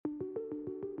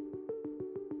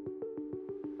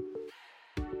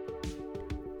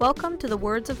Welcome to the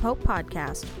Words of Hope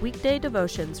podcast, weekday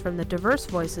devotions from the diverse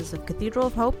voices of Cathedral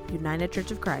of Hope, United Church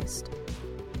of Christ.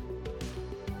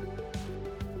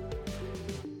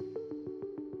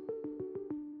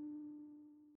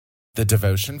 The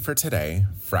devotion for today,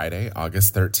 Friday,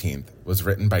 August 13th, was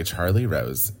written by Charlie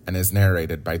Rose and is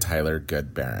narrated by Tyler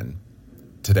Goodbarron.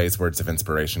 Today's words of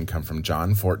inspiration come from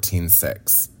John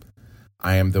 14:6.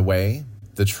 I am the way,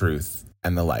 the truth,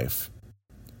 and the life.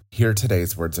 Hear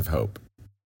today's words of hope.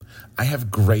 I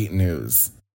have great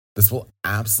news. This will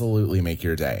absolutely make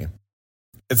your day.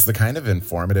 It's the kind of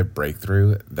informative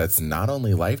breakthrough that's not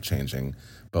only life-changing,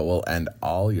 but will end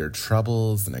all your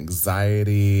troubles and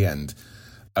anxiety and...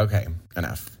 Okay,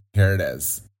 enough. Here it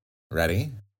is.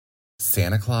 Ready?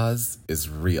 Santa Claus is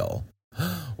real.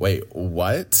 Wait,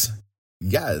 what?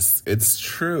 Yes, it's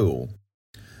true.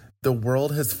 The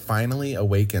world has finally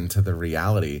awakened to the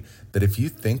reality that if you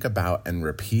think about and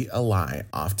repeat a lie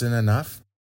often enough,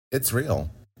 it's real.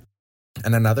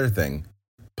 And another thing,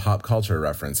 pop culture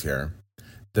reference here.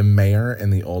 The mayor in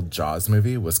the old Jaws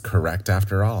movie was correct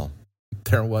after all.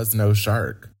 There was no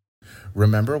shark.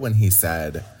 Remember when he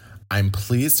said, I'm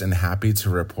pleased and happy to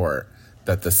report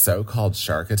that the so-called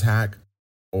shark attack,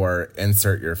 or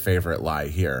insert your favorite lie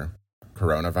here,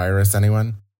 coronavirus,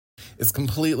 anyone, is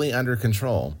completely under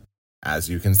control. As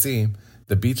you can see,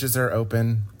 the beaches are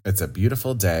open, it's a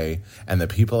beautiful day, and the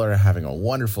people are having a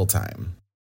wonderful time.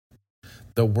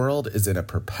 The world is in a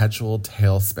perpetual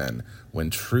tailspin when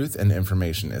truth and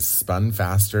information is spun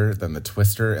faster than the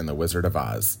twister in The Wizard of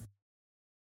Oz.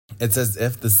 It's as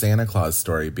if the Santa Claus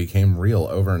story became real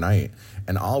overnight,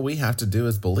 and all we have to do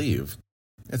is believe.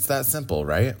 It's that simple,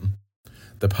 right?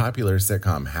 The popular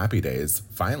sitcom Happy Days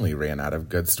finally ran out of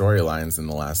good storylines in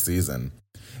the last season.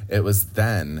 It was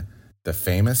then the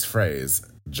famous phrase,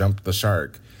 jump the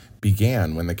shark,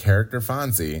 began when the character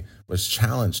Fonzie was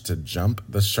challenged to jump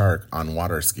the shark on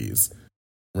water skis.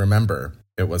 Remember,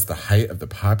 it was the height of the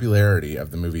popularity of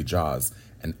the movie Jaws,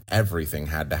 and everything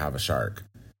had to have a shark.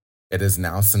 It is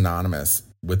now synonymous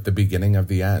with the beginning of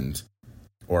the end,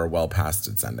 or well past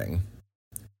its ending.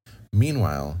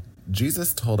 Meanwhile,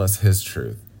 Jesus told us his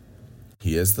truth.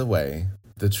 He is the way,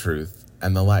 the truth,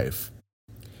 and the life.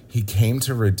 He came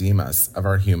to redeem us of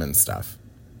our human stuff.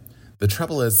 The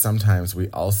trouble is sometimes we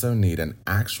also need an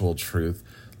actual truth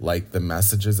like the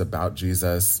messages about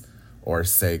Jesus or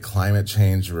say climate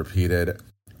change repeated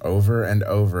over and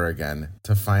over again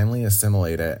to finally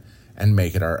assimilate it and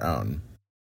make it our own.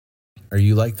 Are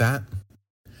you like that?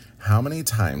 How many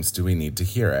times do we need to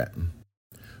hear it?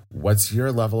 What's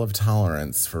your level of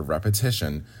tolerance for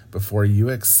repetition before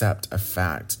you accept a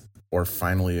fact or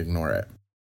finally ignore it?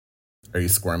 Are you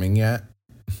squirming yet?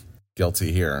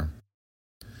 Guilty here.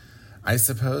 I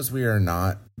suppose we are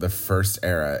not the first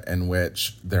era in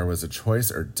which there was a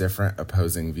choice or different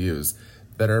opposing views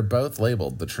that are both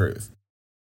labeled the truth.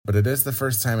 But it is the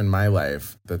first time in my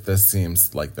life that this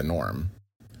seems like the norm.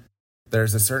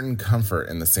 There's a certain comfort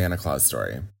in the Santa Claus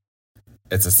story.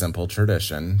 It's a simple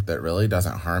tradition that really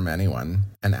doesn't harm anyone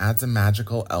and adds a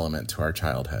magical element to our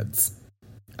childhoods.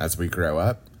 As we grow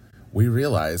up, we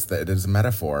realize that it is a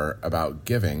metaphor about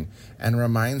giving and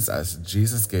reminds us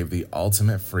Jesus gave the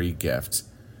ultimate free gift,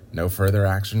 no further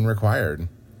action required.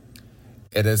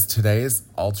 It is today's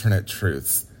alternate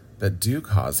truths that do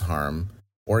cause harm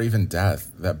or even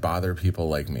death that bother people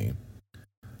like me.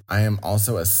 I am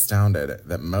also astounded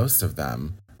that most of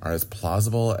them are as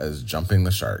plausible as jumping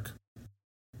the shark.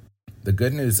 The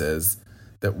good news is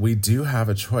that we do have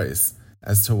a choice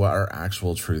as to what our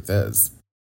actual truth is.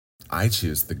 I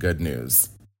choose the good news.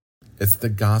 It's the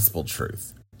gospel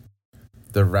truth.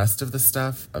 The rest of the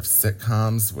stuff of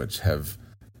sitcoms which have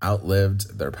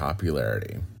outlived their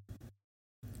popularity.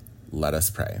 Let us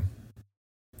pray.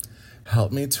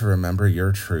 Help me to remember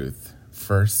your truth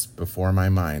first before my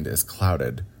mind is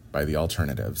clouded by the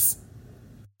alternatives.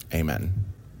 Amen.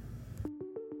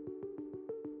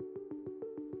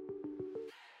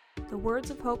 The Words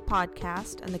of Hope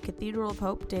podcast and the Cathedral of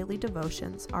Hope daily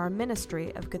devotions are a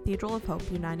ministry of Cathedral of Hope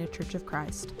United Church of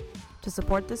Christ. To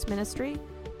support this ministry,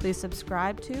 please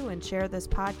subscribe to and share this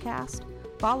podcast,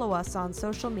 follow us on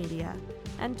social media,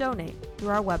 and donate through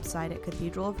our website at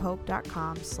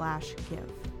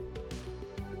cathedralofhope.com/give.